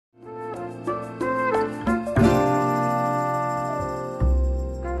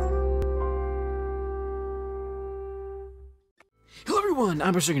everyone,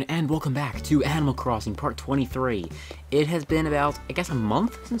 I'm Berserker, and welcome back to Animal Crossing Part 23. It has been about, I guess, a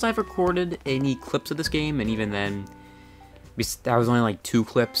month since I've recorded any clips of this game, and even then, that was only like 2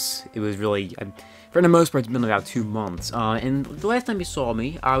 clips. It was really, for the most part, it's been about 2 months. And the last time you saw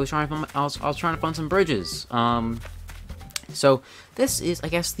me, I was trying to find some bridges. So this is, I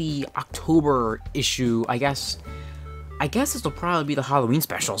guess, the October issue. I guess this will probably be the Halloween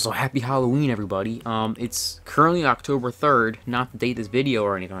special, so happy Halloween, everybody. It's currently October 3rd, not to date this video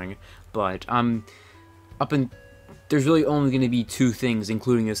or anything, but there's really only going to be 2 things,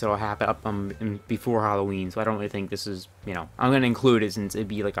 including this, that'll happen before Halloween, so I don't really think this is, I'm going to include it since it'd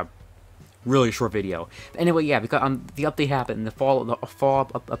be like a really short video. But anyway, yeah, because the update happened, the fall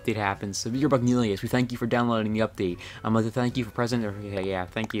update happened. So You're Bugnelius, we thank you for downloading the update. I'd like to thank you for present. Yeah,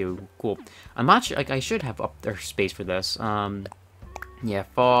 thank you. Cool. I'm not sure. Like, I should have up there space for this. Yeah,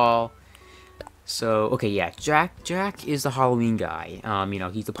 fall. So okay, yeah, Jack is the Halloween guy.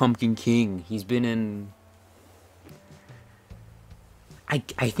 He's the Pumpkin King. He's been in.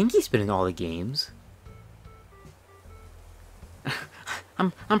 I think he's been in all the games.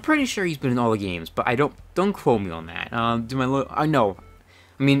 I'm pretty sure he's been in all the games, but don't quote me on that. I know.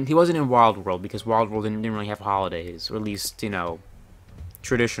 I mean, he wasn't in Wild World because Wild World didn't really have holidays, or at least,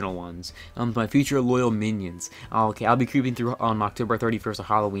 traditional ones. My future loyal minions. Okay, I'll be creeping through on October 31st of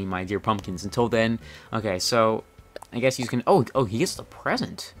Halloween, my dear pumpkins. Until then, okay, so I guess he's gonna. Oh, he gets the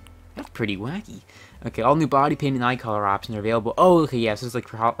present. That's pretty wacky. Okay, all new body paint and eye color options are available. Oh, okay, yes, this is like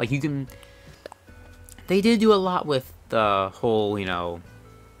you can. They did do a lot with the whole,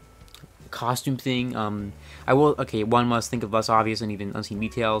 costume thing. Okay, one must think of less obvious and even unseen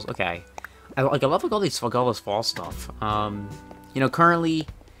details. Okay, I love all this fall stuff. Currently,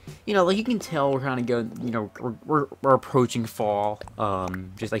 like you can tell we're kind of going, we're approaching fall.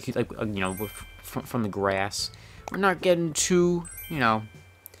 Just from the grass, we're not getting too,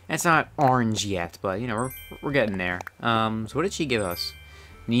 it's not orange yet, but we're getting there. So what did she give us?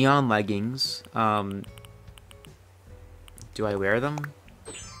 Neon leggings. Do I wear them?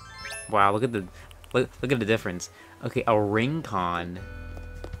 Wow, look at the difference. Okay, a ring con.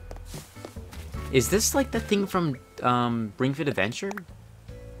 Is this like the thing from Ring Fit Adventure?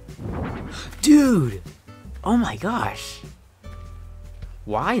 Dude! Oh my gosh.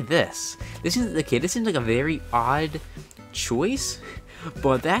 Why this? This seems like a very odd choice,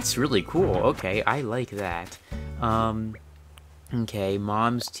 but that's really cool. Okay, I like that. Okay,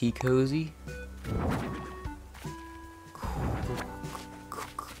 Mom's Tea Cozy.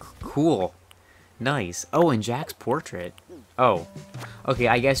 Cool. Nice. Oh, and Jack's portrait. Oh. Okay,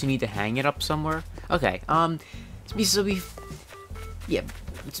 I guess you need to hang it up somewhere. Okay, to be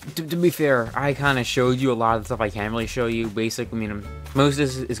fair, I kind of showed you a lot of the stuff I can't really show you. Basically, most of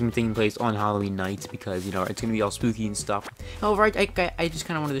this is going to be taking place on Halloween nights because, it's going to be all spooky and stuff. However, I just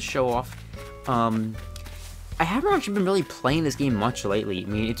kind of wanted to show off. I haven't actually been really playing this game much lately.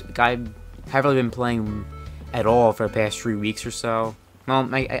 I haven't really been playing at all for the past 3 weeks or so. Well,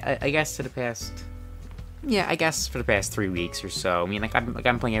 I guess for the past... Yeah, I guess for the past 3 weeks or so.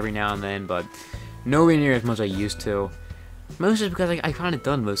 I'm playing every now and then, but nowhere near as much as I used to. Mostly because I kind of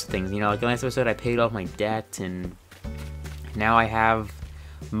done most things, like the last episode I paid off my debt, and now I have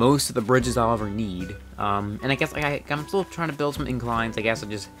most of the bridges I'll ever need. And I guess I'm still trying to build some inclines. I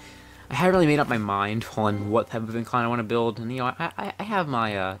haven't really made up my mind on what type of incline I want to build, and I have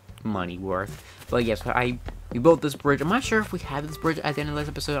my money worth. But yes, we built this bridge. I'm not sure if we had this bridge at the end of this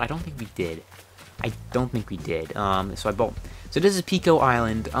episode. I don't think we did. So this is Pico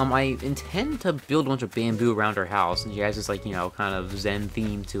Island. I intend to build a bunch of bamboo around our house, and she has this kind of zen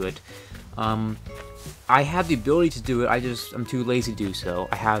theme to it. I have the ability to do it. I'm too lazy to do so.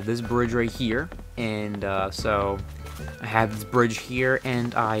 I have this bridge right here, and so I have this bridge here,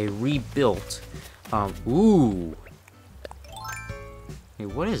 and I rebuilt. Ooh. Hey,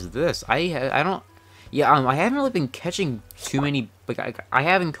 what is this? I don't. Yeah, I haven't really been catching too many. I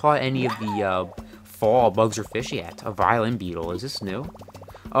haven't caught any of the fall bugs or fish yet. A violin beetle. Is this new?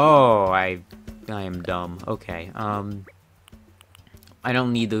 Oh, I am dumb. Okay. I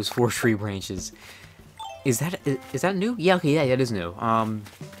don't need those 4 tree branches. Is that new? Yeah. Okay. Yeah, that is new.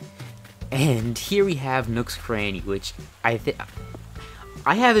 And here we have Nook's Cranny, which I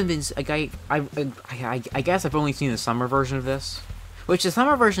haven't been. I guess I've only seen the summer version of this, which the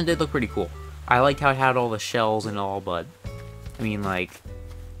summer version did look pretty cool. I liked how it had all the shells and all, but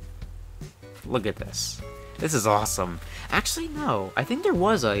look at this. This is awesome. Actually, no. I think there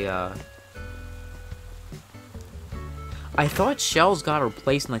was a, I thought shells got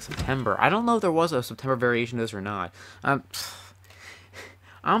replaced in, September. I don't know if there was a September variation of this or not. I'm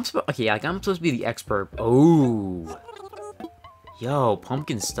supposed to be the expert. Oh. Yo,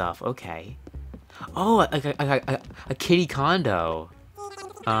 pumpkin stuff. Okay. Oh, a kitty condo.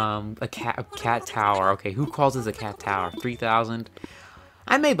 A cat tower. Okay, who calls this a cat tower? 3,000.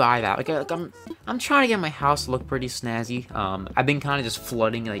 I may buy that. Like I'm trying to get my house to look pretty snazzy. I've been kind of just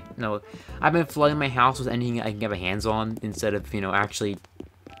flooding, like, I've been flooding my house with anything I can get my hands on instead of, actually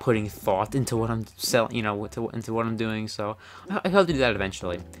putting thought into what I'm selling, into what I'm doing. So I hope to do that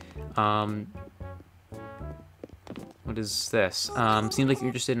eventually. What is this? Seems like you're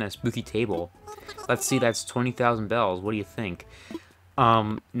interested in a spooky table. Let's see, that's 20,000 bells. What do you think?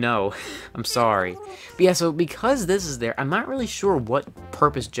 No. I'm sorry. But yeah, so because this is there, I'm not really sure what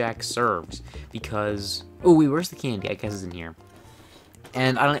purpose Jack serves. Because... Oh, wait, where's the candy? I guess it's in here.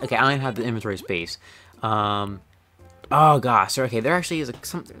 And I don't even have the inventory space. Oh gosh, okay, there actually is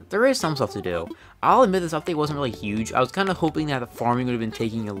there is some stuff to do. I'll admit this update wasn't really huge. I was kind of hoping that the farming would have been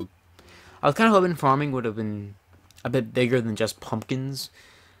I was kind of hoping farming would have been a bit bigger than just pumpkins.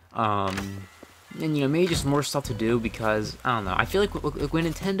 And maybe just more stuff to do because I don't know. I feel like when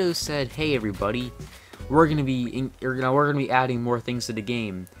Nintendo said, "Hey everybody, we're gonna be adding more things to the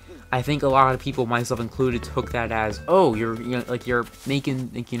game," I think a lot of people, myself included, took that as, "Oh, you're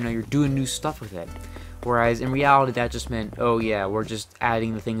making, you're doing new stuff with it." Whereas in reality, that just meant, "Oh yeah, we're just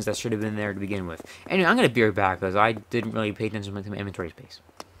adding the things that should have been there to begin with." Anyway, I'm gonna be right back because I didn't really pay attention to my inventory space.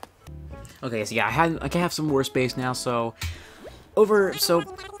 Okay, so yeah, I can have some more space now. So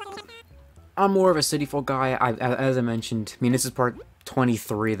I'm more of a City Folk guy. As I mentioned, I mean, this is part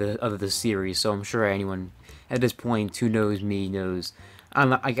 23 of the series, so I'm sure anyone at this point who knows me knows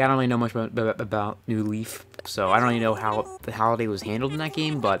I don't really know much about New Leaf, so I don't really know how the holiday was handled in that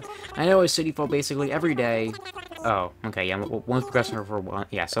game, but I know as City Folk basically every day. Oh, okay, yeah, one's progressing for one.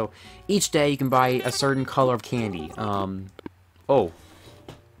 Yeah, so each day you can buy a certain color of candy. Oh.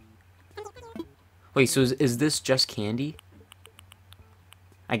 Wait, so is this just candy?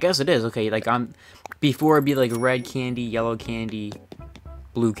 I guess it is. Okay, like before it'd be like red candy, yellow candy,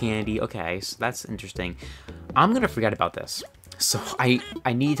 blue candy. Okay, so that's interesting. I'm gonna forget about this. So I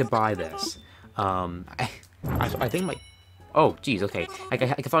need to buy this. I think my... Oh, geez, okay. I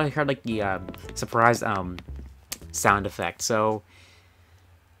thought I heard like the surprise sound effect. So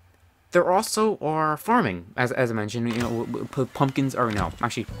there also are farming, as I mentioned. Pumpkins, or no,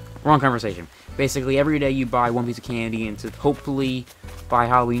 actually, wrong conversation. Basically, every day you buy one piece of candy, and to hopefully by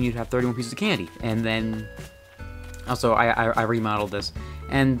Halloween you'd have 31 pieces of candy. And then also I remodeled this,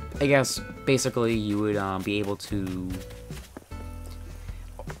 and I guess basically you would be able to...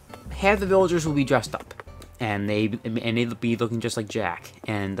 Half the villagers will be dressed up, and they'd be looking just like Jack,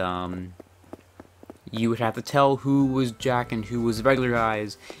 and you would have to tell who was Jack and who was the regular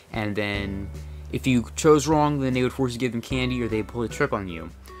guys, and then if you chose wrong, then they would force you to give them candy, or they'd pull a trick on you.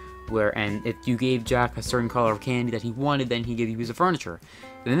 And if you gave Jack a certain color of candy that he wanted, then he'd give you a piece of furniture.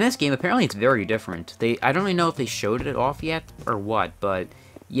 But in this game, apparently it's very different. I don't really know if they showed it off yet or what, but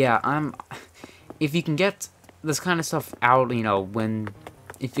yeah, if you can get this kind of stuff out,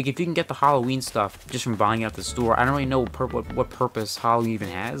 if you can get the Halloween stuff just from buying it at the store, I don't really know what purpose Halloween even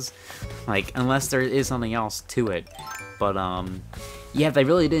has, like, unless there is something else to it. But yeah, they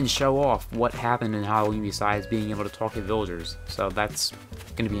really didn't show off what happened in Halloween besides being able to talk to villagers, so that's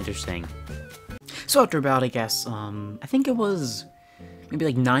gonna be interesting. So after about, I guess, I think it was maybe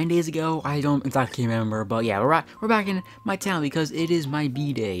like 9 days ago, I don't exactly remember, but yeah, we're back in my town because it is my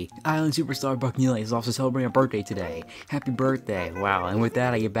B-Day. Island Superstar Bucknelia is also celebrating a birthday today. Happy birthday. Wow, and with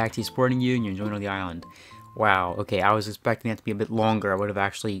that, I get back to supporting you and you're enjoying on the island. Wow, okay, I was expecting that to be a bit longer. I would have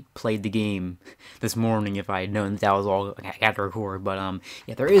actually played the game this morning if I had known that was all I had to record, but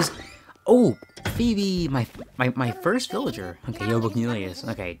yeah, there is... Oh, Phoebe, my first villager. Okay, yo, Bucknelius.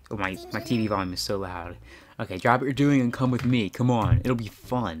 Okay, oh, my TV volume is so loud. Okay, drop what you're doing and come with me. Come on, it'll be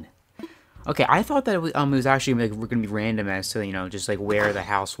fun. Okay, I thought that it was actually like we're gonna be random as to just like where the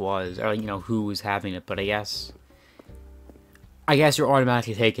house was or who was having it, but I guess you're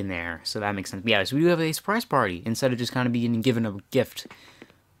automatically taken there, so that makes sense. But yeah, so we do have a surprise party instead of just kind of being given a gift.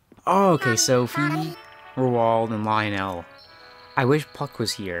 Oh, okay, so Phoebe, Roald, and Lionel. I wish Puck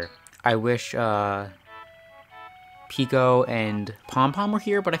was here. I wish Pico and Pom Pom were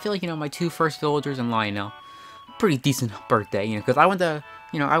here, but I feel like my two first villagers and Lionel, pretty decent birthday, because I went to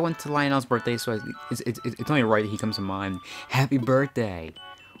Lionel's birthday, so it's only right that he comes to mine. Happy birthday!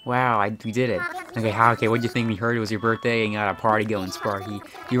 Wow, we did it. Okay, what'd you think? We heard it was your birthday and got a party going, Sparky.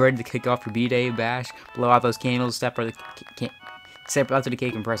 You ready to kick off your B-Day bash? Blow out those candles, step out to the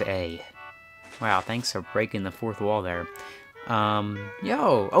cake and press A. Wow, thanks for breaking the fourth wall there.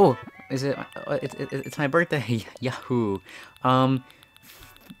 Oh, is it? It's my birthday. Yahoo.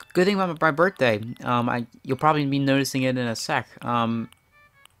 good thing about my birthday, you'll probably be noticing it in a sec.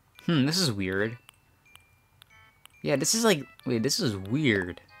 This is weird. Yeah, this is like, wait, this is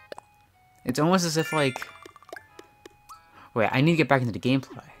weird. It's almost as if like, wait, I need to get back into the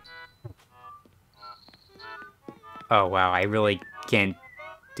gameplay. Oh wow, I really can't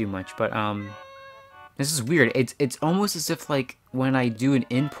do much, but this is weird. It's almost as if like when I do an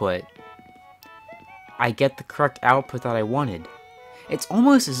input, I get the correct output that I wanted. It's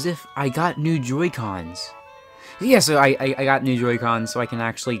almost as if I got new Joy-Cons. Yeah, so I got new Joy-Cons, so I can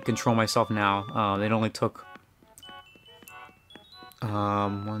actually control myself now. It only took 4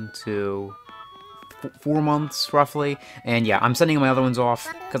 months roughly, and yeah, I'm sending my other ones off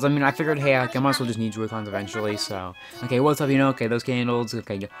because I mean I figured, hey, I might as well just need Joy-Cons eventually. So okay, what's up? You know, okay, those candles.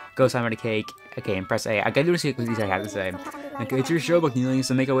 Okay, go sign the cake. Okay, and press A. I gotta do see what these I have to say. Okay, it's your show, but you need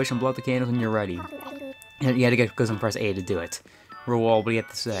to make a wish and blow out the candles when you're ready. And you had to go and press A to do it. Roll all, what do you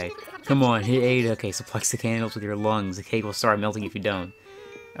have to say? Come on, hit A. Okay, supplex the candles with your lungs. The cake will start melting if you don't.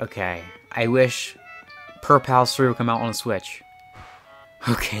 Okay, I wish Purpals 3 will come out on a Switch.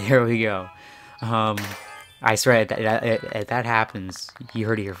 Okay, there we go. I swear, if that happens, you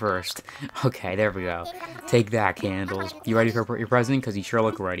heard it here first. Okay, there we go. Take that, candles. You ready for your present? Because you sure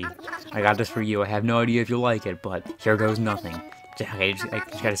look ready. I got this for you. I have no idea if you'll like it, but here goes nothing. Okay, I just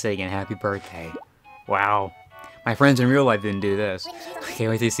gotta say again, happy birthday. Wow. My friends in real life didn't do this. I can't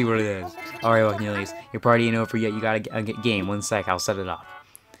wait to see what it is. Alright, well, Cornelius, your party ain't over yet. You gotta get game. 1 sec, I'll set it up.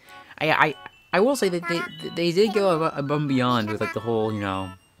 I will say that they did go above and beyond with like the whole, you know,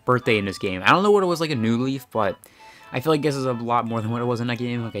 birthday in this game. I don't know what it was like in New Leaf, but I feel like this is a lot more than what it was in that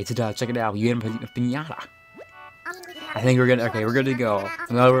game. Okay, ta-da, check it out. You get a piñata. I think we're good. Okay, we're good to go.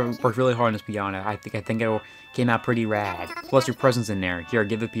 I'm gonna work really hard on this piano. I think it came out pretty rad. Plus your presents in there. Here,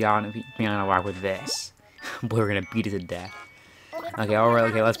 give the piano rock with this. Boy, we're gonna beat it to death. Okay,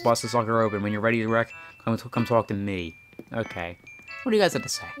 alright, okay, let's bust the sucker open. When you're ready to wreck, come talk to me. Okay. What do you guys have to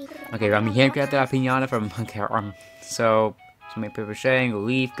say? Okay, I'm handcrafted that piñata from, okay, so make paper mache,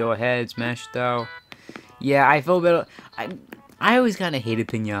 leaf, go ahead, smash though. Yeah, I feel a bit, I always kind of hated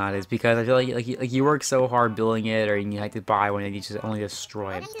piñatas because I feel like you work so hard building it, or you have to buy one and you just only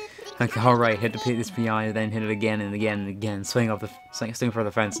destroy it. Okay, alright, hit this piñata, then hit it again and again and again, swing for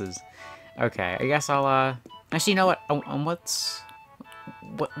the fences. Okay, I guess I'll, actually, you know what,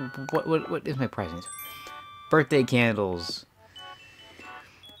 what is my present? Birthday candles.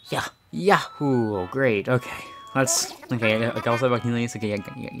 Yeah, yahoo, great, okay. Okay, also about Cornelius, okay,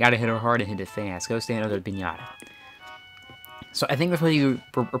 you gotta hit her hard and hit it fast. Go stand under the piñata. So I think we're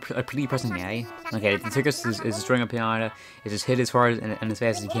pretty pressing A. Okay, the trick is destroying a piñata, is just hit as hard and as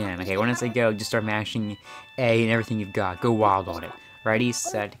fast as you can. Okay, when I say go, just start mashing A and everything you've got. Go wild on it. Ready,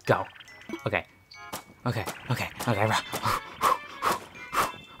 set, go. Okay. Okay. Okay.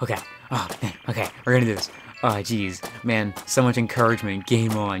 Oh, man. Okay, we're gonna do this. Oh, jeez. Man, so much encouragement.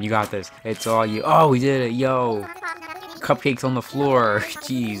 Game on. You got this. It's all you. Oh, we did it. Yo. Cupcakes on the floor.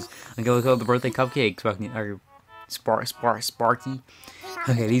 Jeez. Okay, look at the birthday cupcakes. Sparky.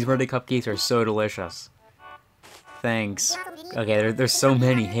 Okay, these birthday cupcakes are so delicious. Thanks. Okay, there's so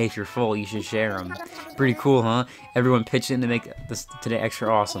many. Hey, if you're full, you should share them. Pretty cool, huh? Everyone pitched in to make this today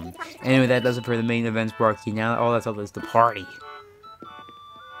extra awesome. Anyway, that does it for the main event, Sparky. Now all that's up is the party.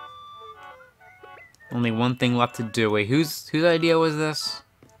 Only one thing left to do. Wait, whose idea was this?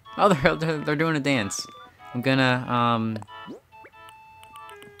 Oh, they're doing a dance. I'm gonna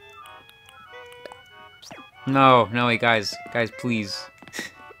No, wait, guys, please.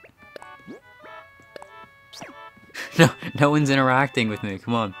 No one's interacting with me.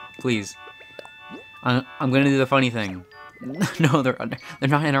 Come on, please. I'm gonna do the funny thing. No, they're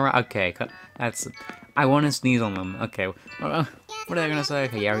not interacting. Okay, I want to sneeze on them. Okay, what are they gonna say?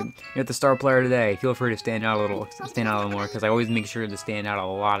 Okay, yeah, you're the star player today. Feel free to stand out a little more, because I always make sure to stand out a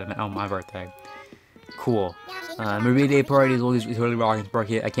lot on my birthday. Cool. My birthday party is always totally rocking,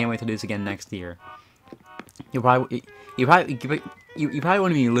 Sparky. I can't wait to do this again next year. You probably want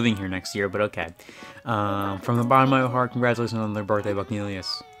to be living here next year, but okay. From the bottom of my heart, congratulations on their birthday,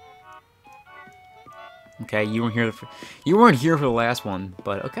 Bucknelius. Okay, you weren't here for the last one,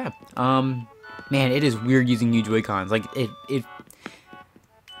 but okay. Man, it is weird using new Joy-Cons. Like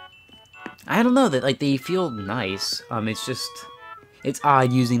I don't know, that like they feel nice. It's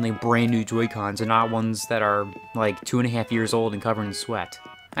odd using like brand new Joy-Cons and not ones that are like 2.5 years old and covered in sweat.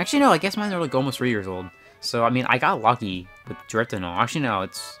 Actually, no, I guess mine are like almost 3 years old. So, I mean, I got lucky with drift and all. Actually, no,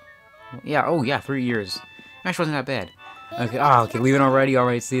 yeah, oh yeah, 3 years. Actually, wasn't that bad. Okay, okay, leaving already?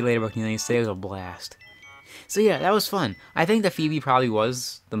 Alright, see you later, Bucknelly. Today was a blast. So yeah, that was fun. I think that Phoebe probably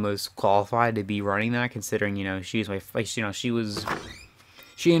was the most qualified to be running that, considering, you know, she was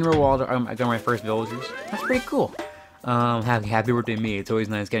Shane Rowalder, I got my first villagers. That's pretty cool. Happy birthday to me. It's always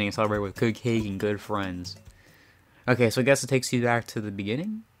nice getting to celebrate with good cake and good friends. Okay, so I guess it takes you back to the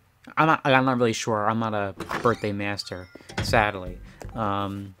beginning? I'm not really sure. I'm not a birthday master, sadly.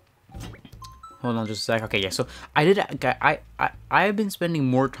 Hold on just a sec. Okay, yeah, so I've been spending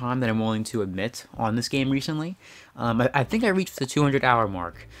more time than I'm willing to admit on this game recently. I think I reached the 200-hour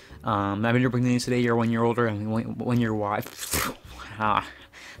mark. I've been bringing this today. You're 1 year older, and when you're wise.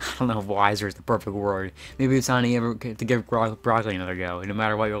 I don't know if wiser is the perfect word. Maybe it's time to give broccoli another go. No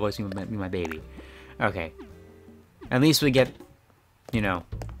matter what, you're always going to be my baby. Okay. At least we get, you know,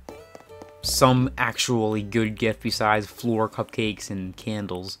 some actually good gift besides floor cupcakes and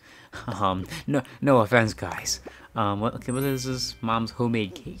candles. No offense, guys. What is this? Mom's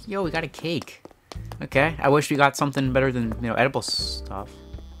homemade cake. Yo, we got a cake. Okay, I wish we got something better than, you know, edible stuff.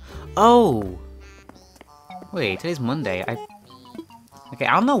 Oh! Wait, today's Monday. Okay,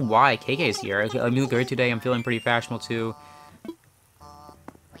 I don't know why KK is here. Okay, let me look great today. I'm feeling pretty fashionable, too.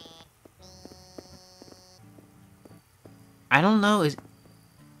 I don't know,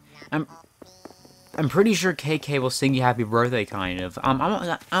 I'm pretty sure KK will sing you happy birthday, kind of. I'm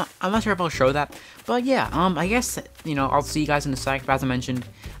not sure if I'll show that, but yeah, I guess, you know, I'll see you guys in a sec. As I mentioned,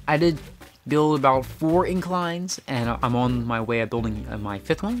 I did build about 4 inclines, and I'm on my way of building my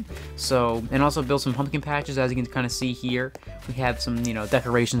 5th one. So, and also build some pumpkin patches, as you can kind of see here. We have some, you know,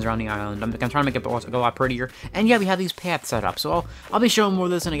 decorations around the island. I'm trying to make it a lot prettier. And yeah, we have these paths set up. So I'll be showing more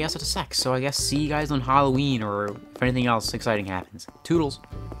of this in, I guess, in a sec. So I guess see you guys on Halloween, or if anything else exciting happens. Toodles.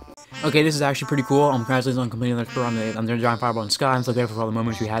 Okay, this is actually pretty cool. Congratulations on completing the tour on the giant fireball in the sky. I'm so grateful for all the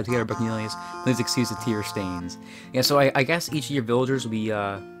moments we had together, Bucknelius. Please excuse the tear stains. Yeah, so I guess each of your villagers will be,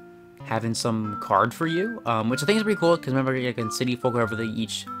 having some card for you, which I think is pretty cool, because remember, like in City Folk,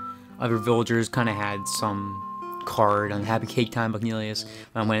 each of your villagers kind of had some card on Happy Cake Time, Bucknelius.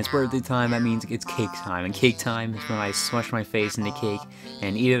 When it's birthday time, that means it's cake time, and cake time is when I smush my face in the cake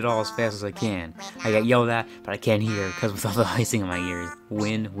and eat it all as fast as I can. I get yelled at, but I can't hear because with all the icing in my ears.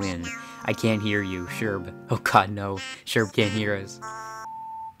 Win-win. I can't hear you, Sherb. Oh god, no. Sherb can't hear us.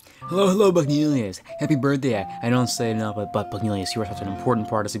 Hello, Bucknelius. Happy birthday. I don't say enough, but Bucknelius, you are such an important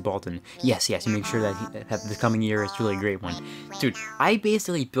part of Bolton. Yes, you make sure that the coming year is truly a great one. Dude, I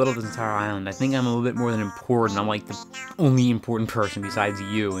basically built up this entire island. I think I'm a little bit more than important. I'm like the only important person besides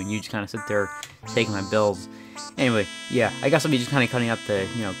you, and you just kind of sit there taking my bills. Anyway, yeah, I guess I'll be just kind of cutting up the,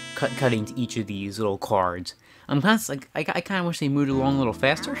 you know, cutting to each of these little cards. I'm kind of like, I kind of wish they moved along a little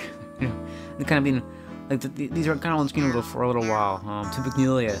faster. You know, they're kind of being... Like, these are kind of on screen for a little while. To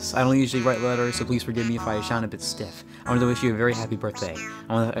Bucknelius, I don't usually write letters, so please forgive me if I sound a bit stiff. I want to wish you a very happy birthday.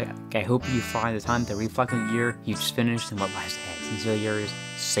 I hope you find the time to reflect on the year you just finished and what lies ahead. Sincerely yours,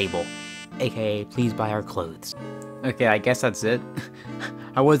 Sable. AKA, please buy our clothes. Okay, I guess that's it.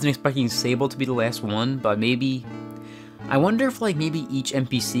 I wasn't expecting Sable to be the last one, but maybe... I wonder if, like, maybe each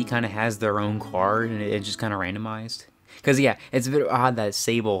NPC kind of has their own card, and it's just kind of randomized. Because, yeah, it's a bit odd that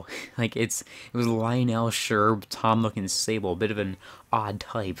Sable, like, it was Lionel Sherb, Tom-looking Sable, a bit of an odd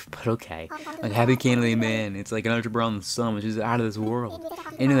type, but okay. Like, Happy Candy Man, it's like an Ultra on the Sun, which is out of this world.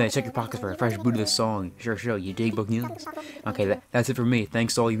 Anyway, check your pockets for a fresh boot of the song. Sure, you dig Bucknelius? Okay, that's it for me.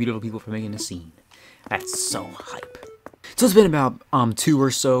 Thanks to all you beautiful people for making the scene. That's so hype. So it's been about 2 or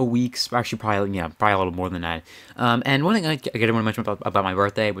so weeks, actually probably a little more than that. And one thing I didn't want to mention about my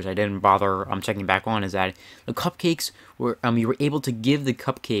birthday, which I didn't bother checking back on, is that the cupcakes were you were able to give the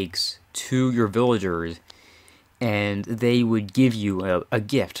cupcakes to your villagers, and they would give you a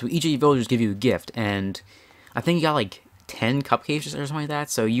gift. So each of your villagers give you a gift, and I think you got like 10 cupcakes or something like that.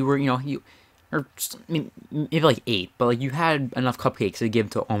 So you were or maybe like 8, but like you had enough cupcakes to give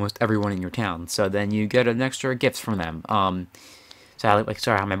to almost everyone in your town. So then you get an extra gifts from them. So I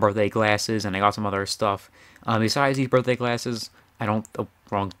I have my birthday glasses, and I got some other stuff. Besides these birthday glasses, I don't. Oh,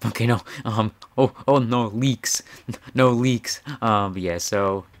 wrong. Okay, no. Oh no, leaks. No leaks. But yeah.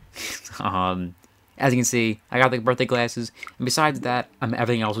 So, as you can see, I got the birthday glasses, and besides that,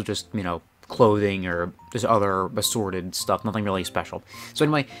 everything else was just clothing or just other assorted stuff, nothing really special. So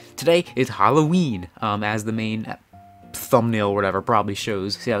anyway, today is Halloween, as the main thumbnail or whatever probably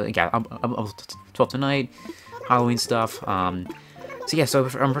shows. So yeah, I'm 12 tonight, Halloween stuff. So yeah, so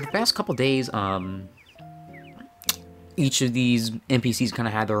for the past couple days, each of these NPCs kind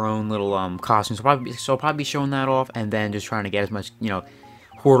of had their own little costumes. So I'll probably be showing that off, and then just trying to get as much,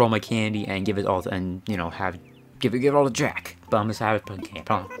 hoard all my candy and give it all, and give it all to Jack. But I'm just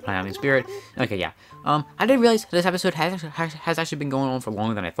having spirit. Okay, yeah. I didn't realize this episode has actually been going on for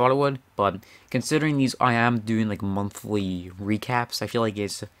longer than I thought it would. But considering these, I am doing like monthly recaps. I feel like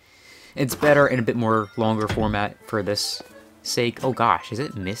it's better in a bit more longer format for this sake. Oh gosh, is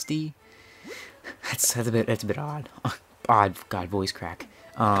it Misty? That's a bit odd. Odd, God, voice crack.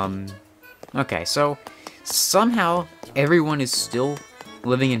 Okay, so somehow everyone is still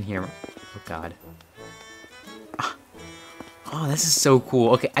living in here. Oh God. Oh, this is so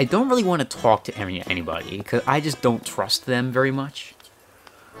cool. Okay, I don't really want to talk to anybody because I just don't trust them very much.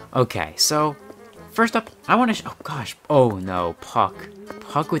 Okay, so first up, I want to. Oh gosh. Oh no, Puck.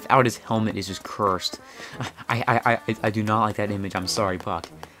 Puck without his helmet is just cursed. I do not like that image. I'm sorry, Puck.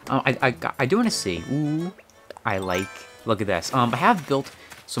 I do want to see. Ooh, I like. Look at this. I have built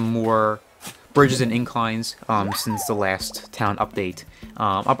some more bridges and inclines since the last town update.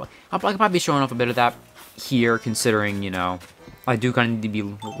 I'll probably be showing off a bit of that here, considering, you know, I do kind of need to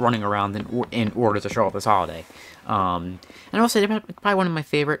be running around in order to show off this holiday. And I'll say probably one of my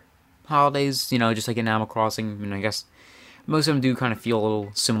favorite holidays, you know, just like in Animal Crossing. I mean, I guess most of them do kind of feel a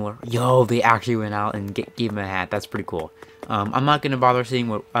little similar. Yo, they actually went out and gave him a hat. That's pretty cool. I'm not going to bother seeing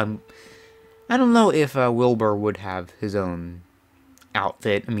what... I don't know if Wilbur would have his own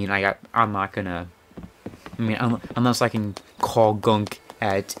outfit. I mean, I'm not gonna... I mean, unless I can call Gunk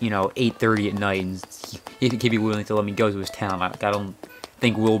at, you know, 8:30 at night and he'd be willing to let me go to his town. I don't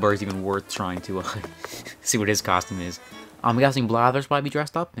think Wilbur's even worth trying to see what his costume is. I'm guessing Blathers probably be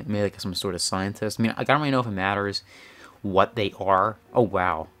dressed up. Maybe like some sort of scientist. I mean, I don't really know if it matters what they are. Oh,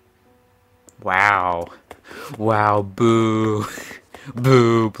 wow. Wow. Wow, boo.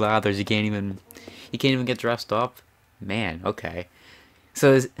 Boo, Blathers, you can't even get dressed up? Man, okay.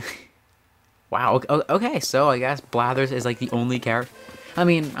 So wow, okay, so I guess Blathers is like the only character. I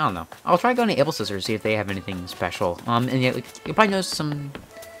mean, I don't know. I'll try going to Able Sisters, see if they have anything special. And yeah, you'll probably notice some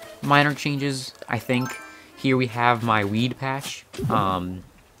minor changes, I think. Here we have my weed patch.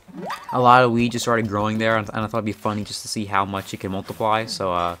 A lot of weed just started growing there, and I thought it'd be funny just to see how much it can multiply,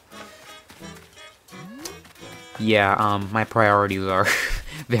 so, yeah, my priorities are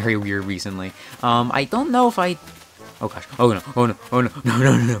very weird recently. I don't know if I... Oh gosh, oh no, oh no, oh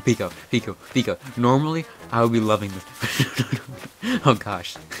no, no, Pico. Normally, I would be loving this. Oh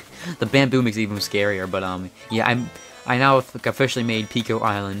gosh. The bamboo makes it even scarier, but, yeah, I now officially made Pico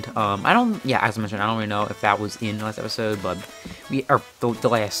Island. Yeah, as I mentioned, I don't really know if that was in the last episode, but the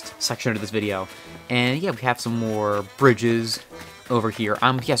last section of this video. And yeah, we have some more bridges over here.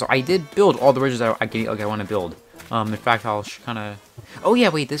 Yeah, so I did build all the bridges that I want to build. In fact, I'll kind of... Oh yeah,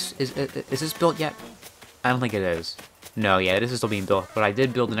 wait, is this built yet? I don't think it is. No, yeah, this is still being built, but I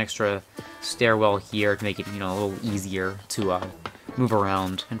did build an extra stairwell here to make it, you know, a little easier to move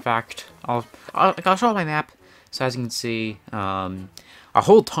around. In fact, I'll show off my map. So as you can see, a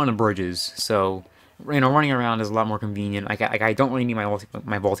whole ton of bridges. So, you know, running around is a lot more convenient. I don't really need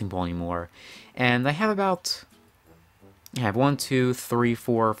my vaulting pole anymore. And I have about... I have 1, 2, 3,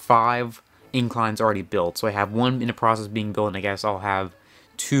 4, 5 inclines already built. So I have one in the process of being built, and I guess I'll have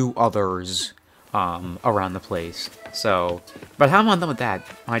 2 others around the place. So, by the time I'm done with that,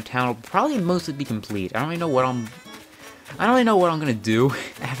 my town will probably mostly be complete. I don't really know what I'm gonna do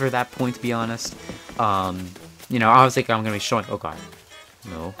after that point, to be honest. You know, I was thinking I'm gonna be showing. Oh god,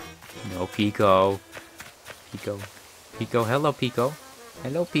 no, Pico, hello, Pico,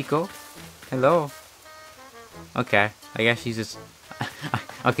 hello. Okay, I guess she's just.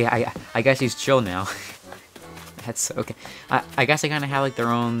 Okay, I guess she's chill now. That's okay. I guess they kind of have like their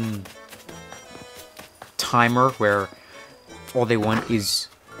own timer where all they want is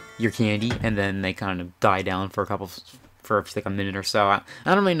your candy, and then they kind of die down for like a minute or so. I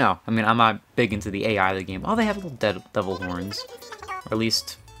don't really know. I mean, I'm not big into the AI of the game. Oh, they have little devil horns, or at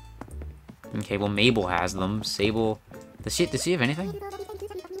least. Okay, well, Mabel has them. Sable, does she have anything?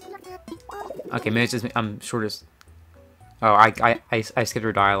 Okay, maybe it's just I'm sure just. Oh, I skipped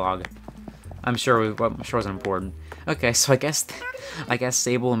her dialogue. I'm sure it wasn't important. Okay, so I guess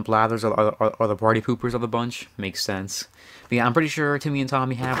Sable and Blathers are the party poopers of the bunch. Makes sense. But yeah, I'm pretty sure Timmy and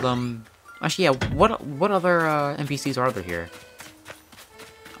Tommy have them. Actually, yeah. What other NPCs are there here?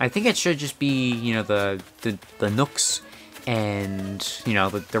 I think it should just be, you know, the Nooks and, you know,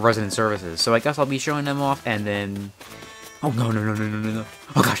 the resident services. So I guess I'll be showing them off, and then. Oh no.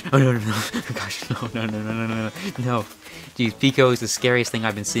 Oh gosh, oh no. Oh gosh, no. Jeez, Pico is the scariest thing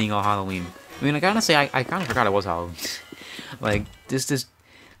I've been seeing all Halloween. I mean, I gotta say, I kind of forgot it was Halloween. Like, I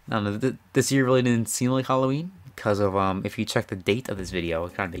don't know, this year really didn't seem like Halloween, because of, if you check the date of this video,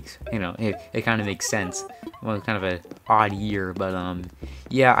 it kind of makes, you know, it kind of makes sense. Well, kind of an odd year, but,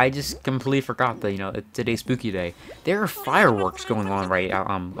 yeah, I just completely forgot that, you know, today's Spooky Day. There are fireworks going on right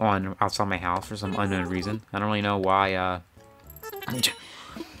outside my house for some unknown reason. I don't really know why,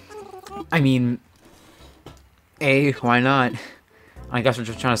 I mean, why not? I guess we're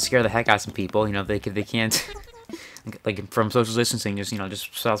just trying to scare the heck out of some people. You know, they can't like from social distancing, just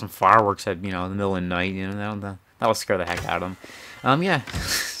just set out some fireworks at in the middle of the night. That will scare the heck out of them. Yeah.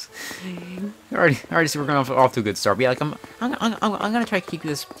 already see we're going off to a good start. But yeah, like I'm gonna try to keep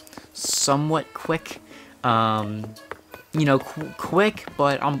this somewhat quick. Quick,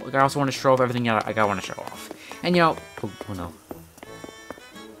 but I also want to show off everything I want to show off. And oh no.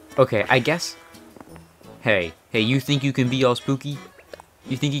 Okay, I guess. Hey, you think you can be all spooky?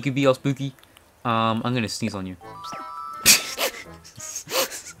 You think you can be all spooky? I'm gonna sneeze on you.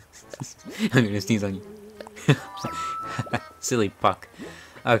 I'm gonna sneeze on you. Silly puck.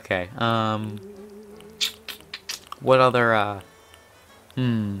 Okay, what other, how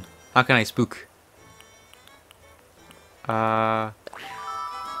can I spook? Oh,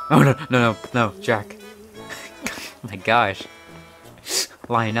 no, Jack. My gosh.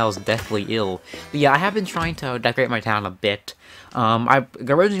 Lionel's deathly ill. But yeah, I have been trying to decorate my town a bit.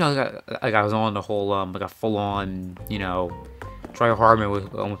 Originally, I was on the whole, like a full-on, try hard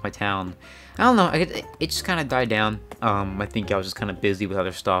with my town. I don't know, it just kind of died down. I think I was just kind of busy with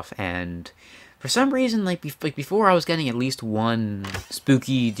other stuff, and for some reason, like before, I was getting at least one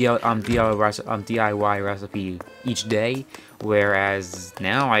spooky DIY recipe each day, whereas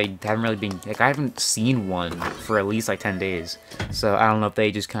now I haven't really been, I haven't seen one for at least like 10 days. So I don't know if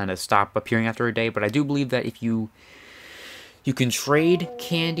they just kind of stop appearing after a day, but I do believe that if you can trade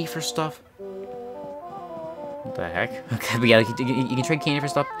candy for stuff. What the heck? Okay, but yeah, you can trade candy for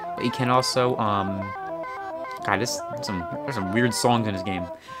stuff, but you can also, God, there's some weird songs in this game.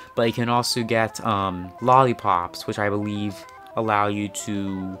 But you can also get lollipops, which I believe allow you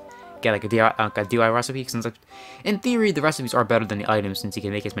to get like a DIY recipe. Since in theory, the recipes are better than the items, since you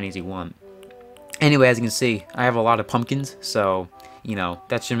can make as many as you want. Anyway, as you can see, I have a lot of pumpkins, so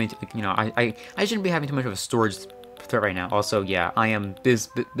that shouldn't be, I shouldn't be having too much of a storage threat right now. Also, yeah, I am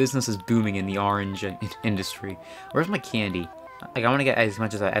business is booming in the orange industry. Where's my candy? Like, I want to get as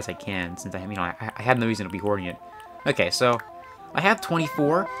much as I can, since I have no reason to be hoarding it. Okay, so I have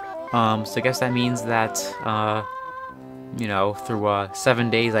 24. So I guess that means that through 7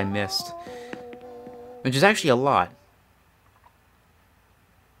 days I missed, which is actually a lot.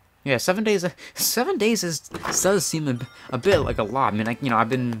 Yeah, 7 days. 7 days does seem a bit like a lot. I mean, I've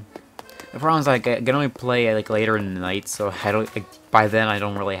been. The problem is, I can only play like later in the night, so I don't. By then, I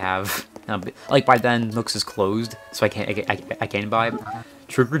don't really have. By then, Nooks is closed, so I can't buy.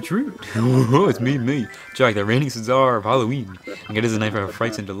 Trick or treat! Oh, it's me, Jack, the reigning Caesar of Halloween. And it is a night for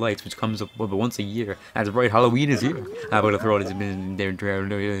frights and delights, which comes up once a year. That's right, Halloween is here. How about a throw it has been there,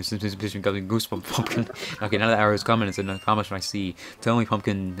 goosebump pumpkin. Okay, now the hour is coming, it's in the comments when I see. Tell me,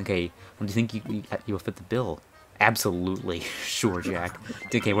 pumpkin, okay, do you think you will fit the bill? Absolutely. Sure, Jack.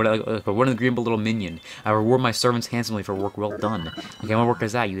 Okay, what in the green little minion? I reward my servants handsomely for work well done. Okay, what work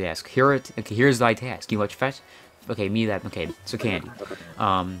is that, you ask? Here's thy task. You watch fetch? Okay, me that. Okay, so candy.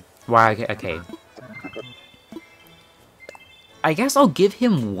 Why? Okay. I guess I'll give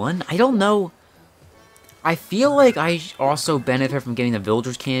him one. I don't know. I feel like I also benefit from getting the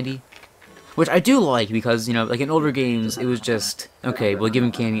villager's candy, which I do like because like in older games, it was just okay. We'll give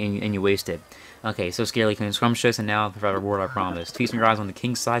him candy and you waste it. Okay, so scarily scrumptious, and now the reward I promised. Feast your eyes on the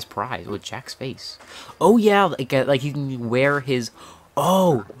king-size prize with Jack's face. Oh yeah, like you can wear his.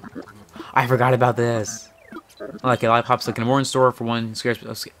 Oh, I forgot about this. Okay, lollipops like more in store for one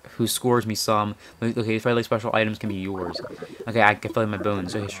who scores me some. Okay, fairly special items can be yours. Okay, I can feel it in my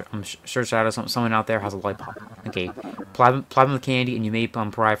bones. Okay, I'm sure someone out there has a lollipop. Okay, ply them with candy and you may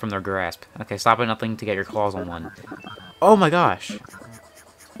pry from their grasp. Okay, stop at nothing to get your claws on one. Oh my gosh.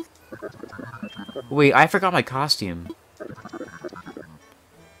 Wait, I forgot my costume.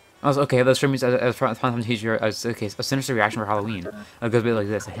 I was okay. Those streamers as fun teacher as okay. A sinister reaction for Halloween. A good bit like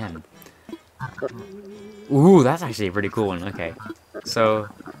this. Ahem. Ooh, that's actually a pretty cool one. Okay, so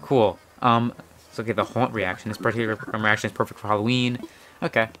cool. So okay, the haunt reaction. This particular reaction is perfect for Halloween.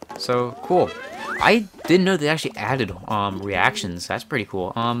 Okay, so cool. I didn't know they actually added reactions. That's pretty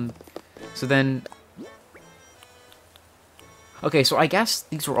cool. So then. Okay, so I guess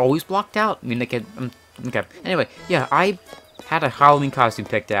these were always blocked out. I mean, they could. Okay. Anyway, yeah, I had a Halloween costume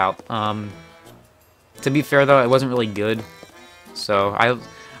picked out. To be fair though, it wasn't really good. So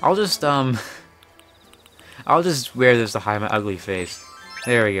I'll just I'll just wear this to hide my ugly face.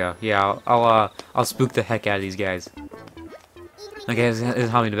 There we go. Yeah, I'll spook the heck out of these guys. Okay, this is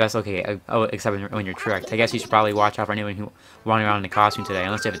probably the best. Okay, except when you're tricked. I guess you should probably watch out for anyone who running around in a costume today,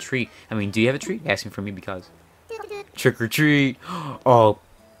 unless you have a treat. I mean, do you have a treat? Asking for me because. Trick or treat! Oh,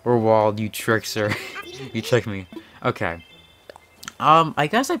 Orwald, you trickster. You tricked me. Okay. I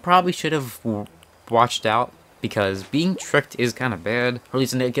guess I probably should have watched out, because being tricked is kind of bad. Or at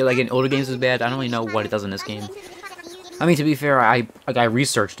least in older games is bad. I don't really know what it does in this game. I mean, to be fair, I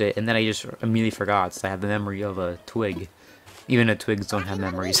researched it, and then I just immediately forgot, so I have the memory of a twig. Even the twigs don't have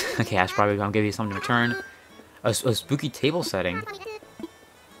memories. Okay, Ash probably gonna give you something to return. A spooky table setting.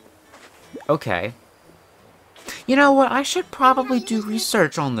 Okay. You know what? I should probably do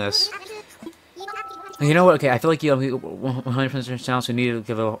research on this. You know what? Okay, I feel like you have 100% chance. You need to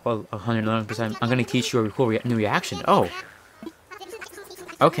give a 111%. I'm gonna teach you a cool new reaction. Oh.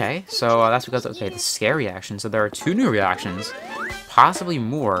 Okay, so that's because the scare reaction. So there are 2 new reactions, possibly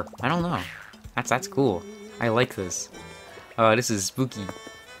more. I don't know. That's cool. I like this. This is spooky.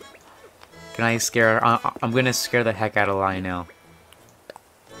 Can I scare? I'm gonna scare the heck out of Lionel.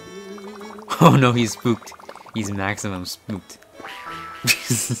 Oh no, he's spooked. He's maximum spooked.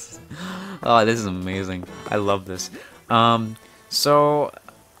 Oh, this is amazing. I love this. So,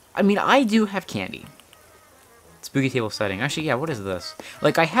 I mean, I do have candy. Spooky table setting. Actually, yeah, what is this?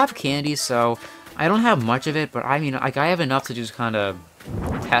 Like, I have candy, so I don't have much of it, but I mean, like, I have enough to just kind of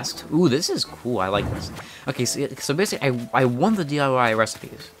test. Ooh, this is cool. I like this. Okay, so basically, I won the DIY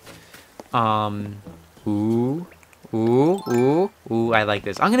recipes. Ooh, I like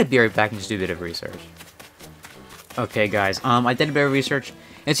this. I'm gonna be right back and just do a bit of research. Okay, guys, I did a bit of research.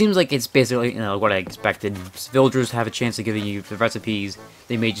 It seems like it's basically, you know, what I expected. Villagers have a chance of giving you the recipes.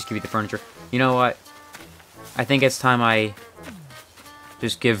 They may just give you the furniture. You know what? I think it's time I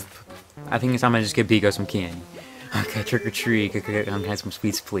just give Pico some candy. Okay, trick or treat. I'm have some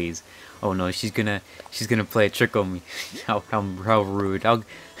sweets, please. Oh no, she's gonna play a trick on me. How rude. I'll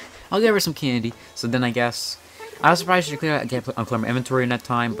give her some candy. So then I guess I was surprised she clear my inventory in that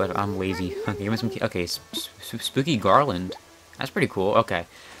time, but I'm lazy. Okay, give me some. Okay, spooky garland. That's pretty cool. Okay,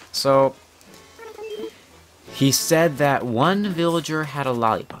 so he said that one villager had a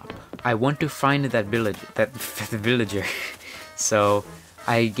lollipop. I want to find that villager. So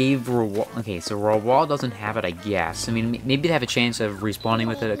I gave Rawal. Okay, so Rawal doesn't have it, I guess. I mean, maybe they have a chance of respawning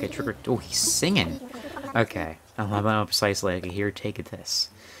with it. Okay, trigger. Oh, he's singing. Okay, I'm about precisely. Okay, here, take this.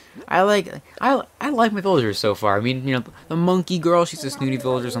 I like my villagers so far. I mean, you know, the monkey girl, she's a snooty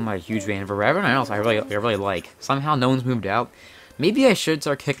villager, so I'm not a huge fan of her. Everyone else I really like. Somehow no one's moved out. Maybe I should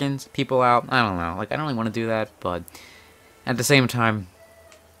start kicking people out. I don't know. Like, I don't really want to do that, but at the same time,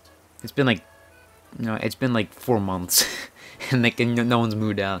 it's been like, you know, it's been like 4 months, and like no one's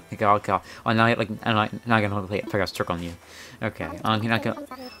moved out. Like, I'm not gonna pick a trick on you. Okay, I'm not gonna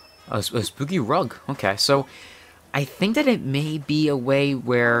a spooky rug. Okay, so I think that it may be a way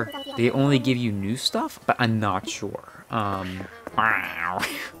where they only give you new stuff, but I'm not sure. I'm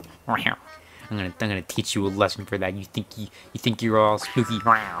gonna teach you a lesson for that. You think you're all spooky?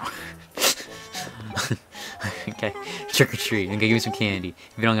 Okay, trick or treat. Okay, give me some candy.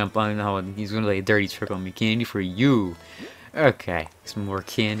 If you don't get no, he's gonna lay a dirty trick on me. Candy for you. Okay, some more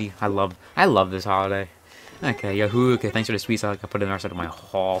candy. I love this holiday. Okay, Yahoo. Okay, thanks for the sweets. I'll put it in the rest of my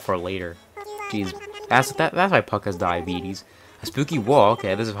haul for later. Jeez, that's why Puck has diabetes. A spooky wall.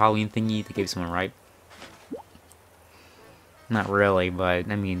 Okay, this is a Halloween thingy to give someone, right? Not really, but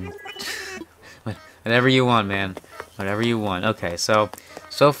I mean, whatever you want, man. Whatever you want. Okay, so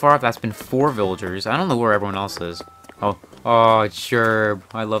far that's been 4 villagers. I don't know where everyone else is. Oh, Sherb.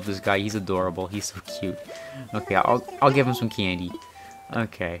 I love this guy. He's adorable. He's so cute. Okay, I'll give him some candy.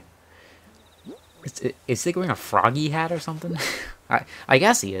 Okay. Is he wearing a froggy hat or something? I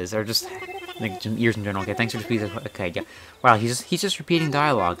guess he is, or just like ears in general. Okay, thanks for the speed. Okay, yeah. Wow, he's just repeating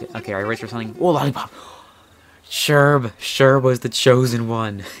dialogue. Okay, are you ready for something? Oh, lollipop. Sherb was the chosen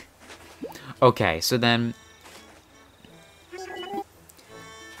one. Okay, so then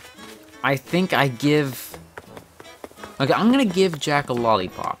I think I give. Okay, I'm gonna give Jack a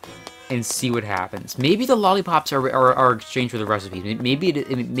lollipop and see what happens. Maybe the lollipops are exchanged for the recipes. Maybe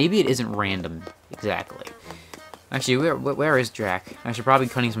it isn't random exactly. Actually, where is Jack? I should probably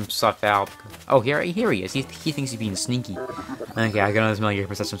cutting some stuff out. Oh, here he is. He thinks he's being sneaky. Okay, I gotta smell your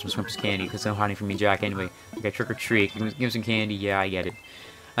possession some Swimp's candy because no hiding from me, Jack. Anyway, okay, trick or treat. Give him some candy. Yeah, I get it.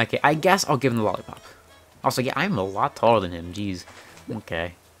 Okay, I guess I'll give him the lollipop. Also, yeah, I'm a lot taller than him. Jeez.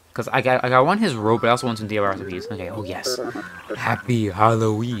 Okay. Because I got one his robe, but I also want some DIY recipes. Okay, oh yes. Happy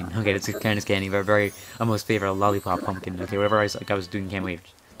Halloween. Okay, that's kind of candy, but very almost favorite lollipop pumpkin. Okay, whatever I was doing, can't wait.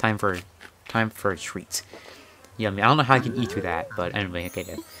 Time for a treat. Yeah, I mean, I don't know how I can eat through that, but anyway, okay.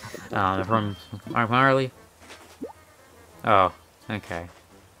 Yeah. From primarily. Oh, okay.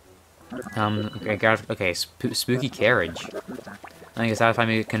 Okay, spooky carriage. I guess if I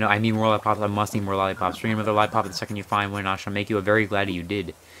need more lollipops, I must need more lollipops. Bring another lollipop the second you find one, I shall make you a very glad you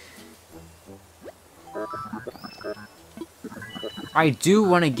did. I do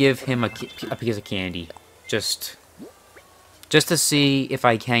want to give him a piece of candy, just to see if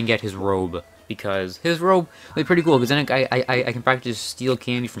I can get his robe, because his robe will be pretty cool. Because then I can practically just steal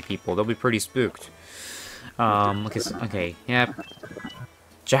candy from people. They'll be pretty spooked. Okay, yeah.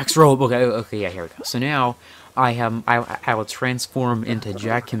 Jack's robe. Okay, yeah. Here we go. So now I will transform into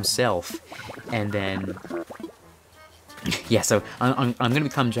Jack himself, and then yeah. So I'm gonna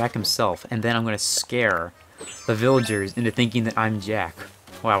become Jack himself, and then I'm gonna scare the villagers into thinking that I'm Jack.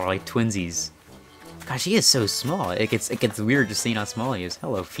 Wow, we're like twinsies. Gosh, he is so small. It gets weird just seeing how small he is.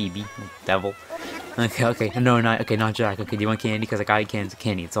 Hello, Phoebe, devil. Okay, no, not Jack. Okay, do you want candy? Because I got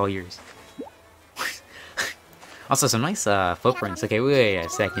candy. It's all yours. Also, some nice footprints. Okay, wait a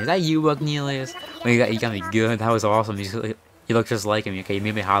second. Is that you, Bugnelius? Oh, you got me good. That was awesome. You look just like him. Okay, you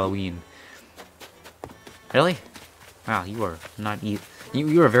made me Halloween. Really? Wow, you are not you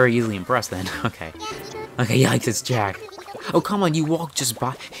are very easily impressed then. Okay. Okay, yikes, it's Jack. Oh, come on, you walked just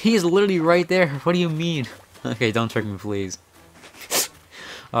by. He is literally right there. What do you mean? Okay, don't trick me, please.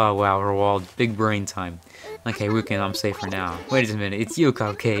 Oh, wow, Rawald. Big brain time. Okay, I'm safe for now. Wait a minute, it's you,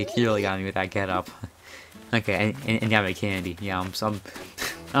 Cupcake. You really got me with that get-up. Okay, and you got me candy. Yeah,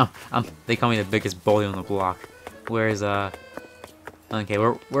 they call me the biggest bully on the block. Where's, okay,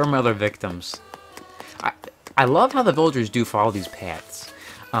 where are my other victims? I love how the villagers do follow these paths.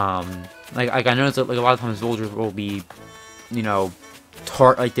 Like I noticed that like a lot of times villagers will be, you know,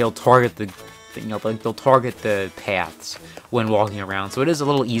 they'll target the, they'll target the paths when walking around. So it is a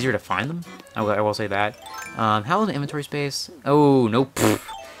little easier to find them. I will say that. How is the inventory space? Oh nope.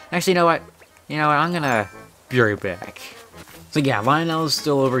 Actually, you know what? I'm gonna be right back. So yeah, Lionel is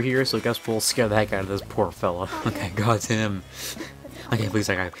still over here, so I guess we'll scare the heck out of this poor fella. Okay, got him. Okay, please,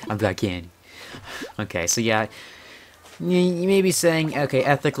 I've got candy. Okay, so yeah, you may be saying, okay,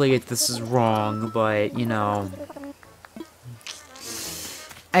 ethically this is wrong, but, you know,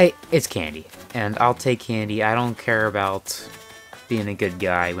 it's candy, and I'll take candy. I don't care about being a good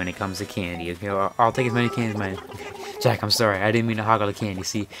guy when it comes to candy. Okay, I'll take as many candy as my... Okay. Jack, I'm sorry, I didn't mean to hog all the candy.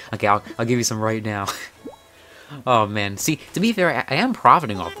 See, okay, I'll give you some right now. Oh man, see, to be fair, I am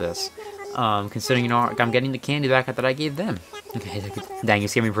profiting off this. Considering, you know, I'm getting the candy back that I gave them. Okay, dang, you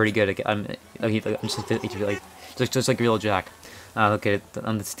scared me pretty good. I'm just like real Jack. Look at it.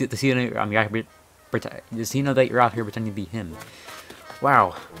 Does he know that you're out here pretending to be him?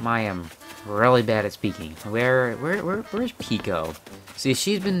 Wow, I am really bad at speaking. Where's Pico? See,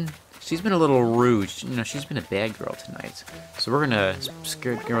 she's been a little rude. You know, she's been a bad girl tonight. So we're gonna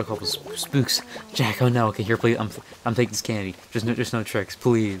scare a couple spooks. Jack, oh no. Okay, here, please. I'm taking this candy. Just no tricks,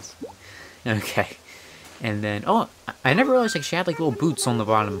 please. Okay. And then, oh, I never realized like she had like little boots on the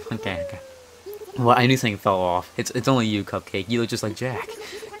bottom. Okay. Well, I knew something fell off. It's only you, Cupcake. You look just like Jack.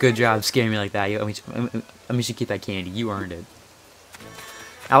 Good job scaring me like that. You should keep that candy. You earned it.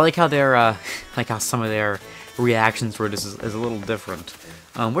 I like how like how some of their reactions for this is a little different.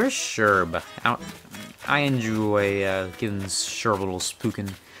 Where's Sherb? I enjoy giving Sherb a little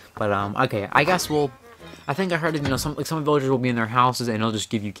spooking, but okay. I guess I think I heard that, you know, some villagers will be in their houses and they'll just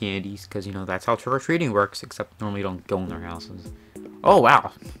give you candies because, you know, that's how trick-or-treating works. Except normally you don't go in their houses. Oh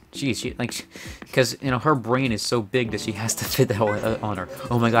wow, jeez, because you know her brain is so big that she has to fit that on her.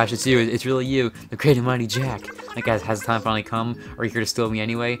 Oh my gosh, it's you! It's really you, the great and mighty Jack. Like, guys, has the time finally come? Or are you here to steal me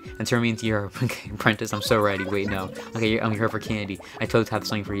anyway and turn me into your apprentice? I'm so ready. Wait, no. Okay, I'm here for candy. I totally have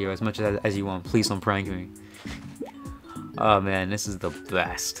something for you as much as you want. Please don't prank me. Oh man, this is the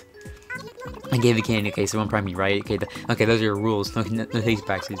best. I gave the candy. Okay, so don't prank me, right? Okay, those are your rules. No taste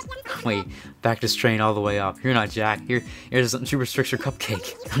backsies. Wait, back to strain all the way up. You're not Jack. Here's something super strict for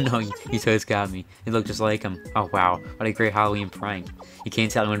Cupcake. No, you totally got me. You look just like him. Oh wow, what a great Halloween prank. You can't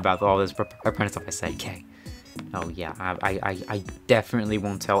tell anyone about all this apprentice stuff I say, okay? Oh yeah, I definitely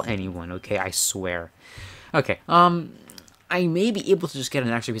won't tell anyone. Okay, I swear. Okay, I may be able to just get an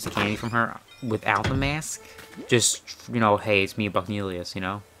extra piece of candy from her without the mask. Just, you know, hey, it's me, Bugnelius, you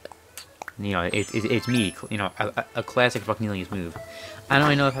know. You know, it's me, you know, a classic Bugnelius move. I don't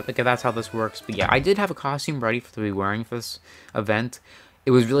really know if that's how this works, but yeah, I did have a costume ready to be wearing for this event.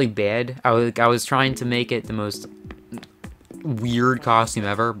 It was really bad. I was trying to make it the most weird costume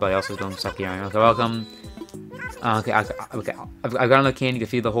ever, but I also don't suck here. Okay, welcome. Okay, I've got enough candy to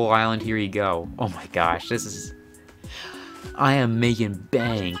feed the whole island. Here you go. Oh my gosh, this is... I am making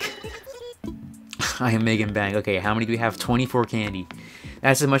bank. I am making bank. Okay, how many do we have? 24 candy.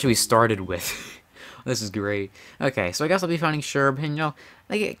 That's as much as we started with. This is great. Okay, so I guess I'll be finding Sherb, and, you know,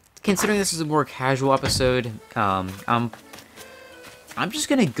 like, considering this is a more casual episode, I'm just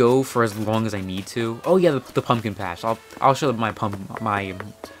gonna go for as long as I need to. Oh yeah, the pumpkin patch. I'll show my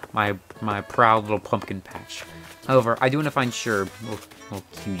my proud little pumpkin patch. However, I do want to find Sherb. Oh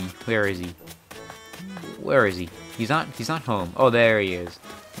cutie, where is he? Where is he? He's not home. Oh, there he is.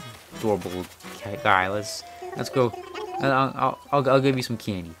 adorable guy. Let's go. I'll give you some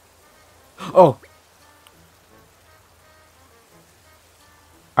candy. Oh,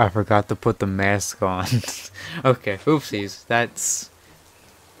 I forgot to put the mask on. Okay, oopsies. That's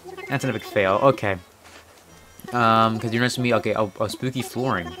an epic fail. Okay. Because you're next to me. Okay, oh, spooky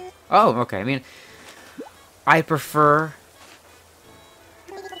flooring. Oh, okay. I mean, I would prefer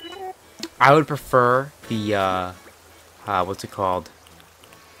the, what's it called?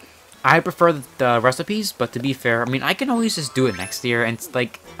 I prefer the recipes, but to be fair, I mean, I can always just do it next year, and it's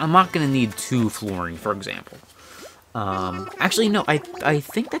like, I'm not gonna need 2 flooring, for example. Actually, no, I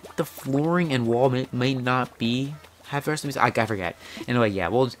think that the flooring and wall may not have recipes. I forget. Anyway, yeah,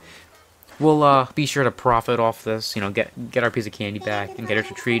 we'll be sure to profit off this, you know, get our piece of candy back, and get our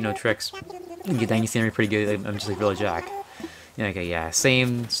treat, no tricks. Get Dangy scenery pretty good. I'm just like Village Jack. Yeah, okay, yeah,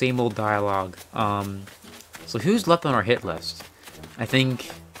 same old dialogue. So who's left on our hit list? I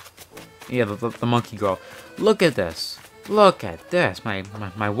think, yeah, the monkey girl. Look at this. Look at this.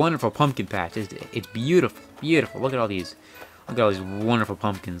 My wonderful pumpkin patch. It's beautiful, beautiful. Look at all these. Look at all these wonderful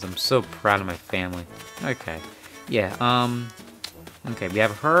pumpkins. I'm so proud of my family. Okay, yeah. Okay, we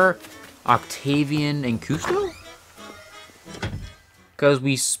have her, Octavian, and Cousteau. Because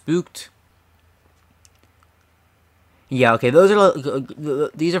we spooked. Yeah, okay,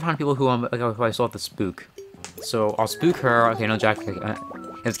 these are fine people who I still have to spook. So I'll spook her. Okay, no, Jack.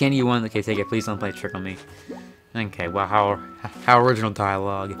 It's candy you want. Okay, take it. Please don't play a trick on me. Okay, wow, how original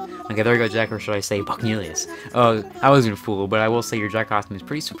dialogue. Okay, there we go, Jack, or should I say Bucknelius? Oh, I wasn't a fool, but I will say your Jack costume is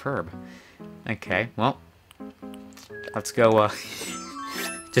pretty superb. Okay, well, let's go.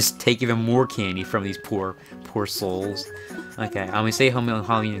 Just take even more candy from these poor souls. Okay, I'm gonna stay home on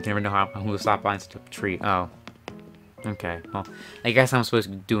Halloween. You can never know how who will stop by and such a treat. Oh. Okay, well, I guess I'm supposed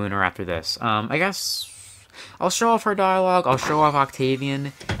to be doing her after this. I guess I'll show off her dialogue, I'll show off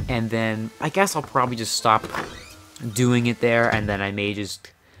Octavian, and then I guess I'll probably just stop doing it there, and then I may,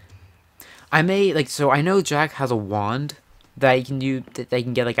 like, so I know Jack has a wand that you can do, that they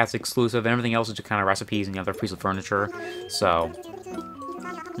can get, like, as exclusive, and everything else is just kind of recipes and the other piece of furniture, so.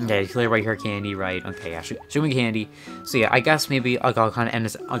 Okay, clear right here, candy, right? Okay, yeah, show me candy. So yeah, I guess maybe I'll kind of end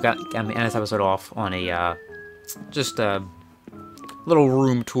this episode off on a, just a little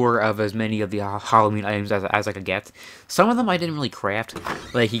room tour of as many of the Halloween items as I could get. Some of them I didn't really craft.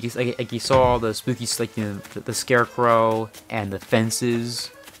 Like you saw the spooky, like, you know, the scarecrow and the fences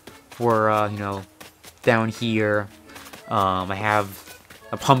were you know, down here. I have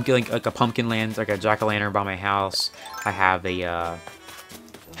a pumpkin, like a pumpkin land, like a jack-o'-lantern by my house. I have a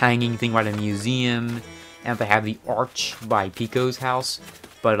hanging thing by the museum, and I have the arch by Pico's house.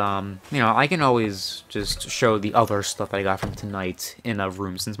 But, you know, I can always just show the other stuff that I got from tonight in a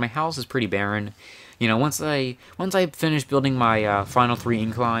room, since my house is pretty barren. You know, once I finish building my final 3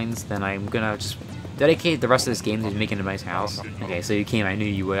 inclines, then I'm gonna just dedicate the rest of this game to making a nice house. Okay, so you came, I knew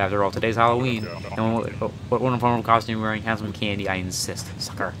you would. After all, today's Halloween. And what wonderful costume you're wearing, have some candy, I insist,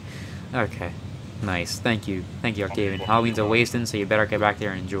 sucker. Okay, nice, thank you, Octavian. Halloween's a wasting, so you better get back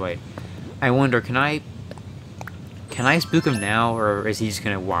there and enjoy it. I wonder, can I spook him now, or is he just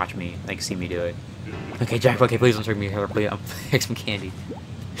gonna watch me, like, see me do it? Okay, Jack, okay, please don't trick me here, please, I'm pick some candy.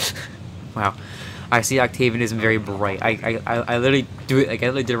 Wow, I see Octavian isn't very bright. I literally do it, like, I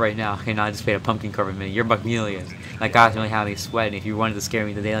literally did it right now. Okay, now I just made a pumpkin covered minute. You're Bucknelius. That guy's really having me sweating. If you wanted to scare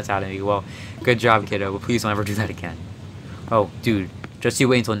me the daylights out of me, well, good job, kiddo, but please don't ever do that again. Oh, dude, just you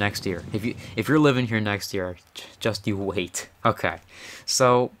wait until next year. If you're living here next year, just you wait. Okay,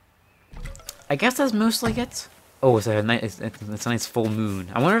 so, I guess that's mostly it. Oh, it's a nice full moon.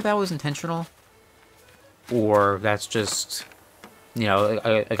 I wonder if that was intentional, or that's just, you know,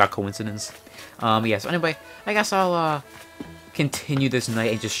 I got coincidence. Yeah, so anyway, I guess I'll continue this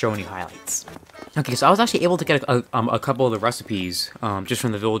night and just show any highlights. Okay, so I was actually able to get a couple of the recipes just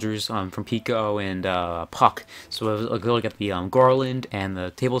from the villagers, from Pico and Puck. So I was able to get the garland and the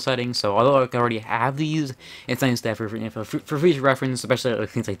table settings. So although I already have these, it's nice that for future reference, especially like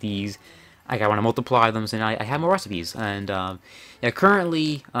things like these, I want to multiply them, and I have more recipes. And yeah,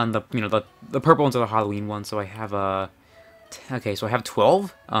 currently on the the purple ones are the Halloween ones. So I have okay, so I have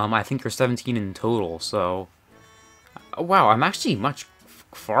 12. I think there's 17 in total. So wow, I'm actually much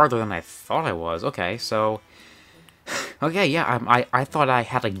farther than I thought I was. Okay, so okay, yeah, I thought I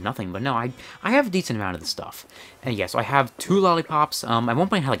had like nothing, but no, I have a decent amount of this stuff. And yeah, so I have 2 lollipops. At one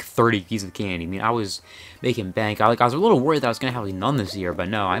point I had like 30 pieces of candy. I mean, I was making bank. I was a little worried that I was gonna have like none this year, but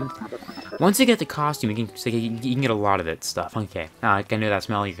no, once you get the costume, you can get a lot of it stuff. Okay, I know that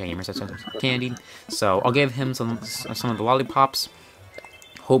smell. Your gamer says candy, so I'll give him some of the lollipops.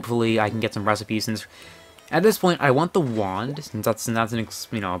 Hopefully, I can get some recipes, since At this point, I want the wand, since that's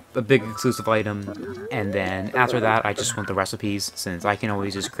a big exclusive item, and then after that, I just want the recipes, since I can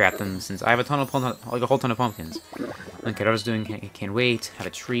always just craft them, since I have a whole ton of pumpkins. Okay, I was doing, can't wait, have a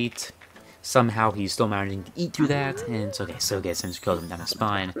treat. Somehow he's still managing to eat through that, and it's okay, so good, since killed him down the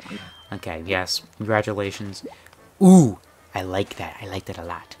spine. Okay, yes, congratulations. Ooh, I like that a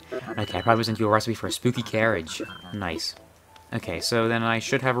lot. Okay, I probably sent you a recipe for a spooky carriage. Nice. Okay, so then I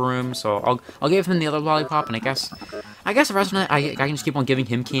should have room, so I'll give him the other lollipop, and I guess the rest of it, I can just keep on giving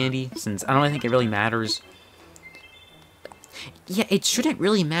him candy, since I don't really think it really matters. Yeah, it shouldn't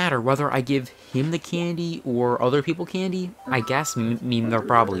really matter whether I give him the candy or other people candy. I guess, there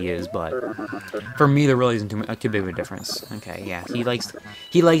probably is, but for me there really isn't too big of a difference. Okay, yeah, he likes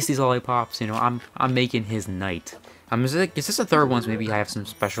these lollipops. You know, I'm making his night. Is this the third one? So maybe I have some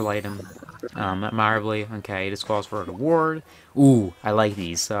special item. Admirably. Okay, this calls for an award. Ooh, I like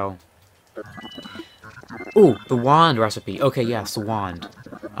these, so... Ooh, the wand recipe. Okay, yes, the wand.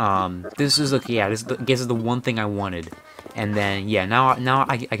 This is the one thing I wanted. And then, yeah, now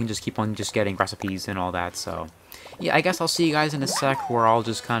I can just keep on just getting recipes and all that, so... Yeah, I guess I'll see you guys in a sec, where I'll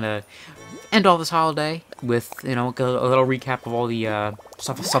just kind of end all this holiday with, you know, a little recap of all the,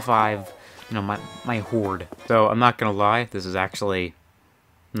 stuff I've... You know, my hoard. So, I'm not gonna lie, this is actually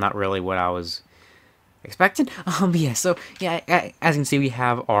not really what I was expecting. Yeah, so, yeah, as you can see, we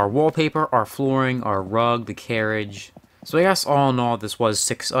have our wallpaper, our flooring, our rug, the carriage. So, I guess, all in all, this was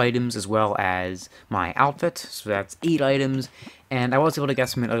 6 items, as well as my outfit. So, that's 8 items. And I was able to get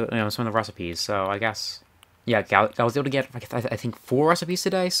some, some of the recipes. So, I guess, yeah, I was able to get, I think, 4 recipes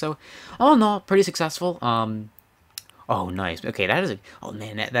today. So, all in all, pretty successful. Oh, nice. Okay, that is... Oh,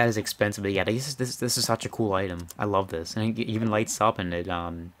 man, that is expensive. But yeah, this is such a cool item. I love this. And it even lights up, and it,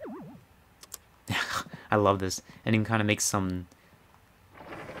 I love this. And even kind of makes some...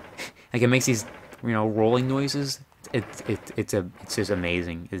 Like, it makes these, rolling noises. It's just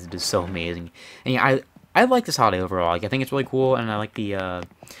amazing. It's just so amazing. And yeah, I like this holiday overall. Like, I think it's really cool, and I like the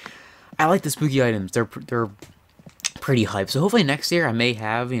spooky items. They're pretty hype. So hopefully next year I may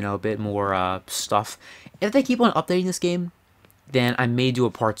have, a bit more, stuff. If they keep on updating this game, then I may do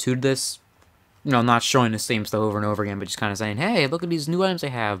a part 2 to this. Not showing the same stuff over and over again, but just kind of saying, hey, look at these new items I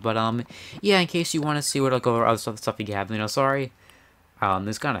have. But, yeah, in case you want to see what other stuff you have, sorry.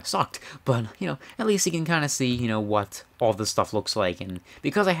 This kind of sucked. But, at least you can kind of see, what all this stuff looks like. And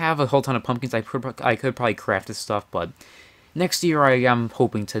because I have a whole ton of pumpkins, I could probably craft this stuff, but... Next year, I am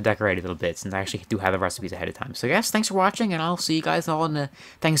hoping to decorate a little bit, since I actually do have the recipes ahead of time. So, yes, thanks for watching, and I'll see you guys all in the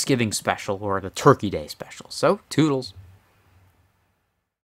Thanksgiving special, or the Turkey Day special. So, toodles.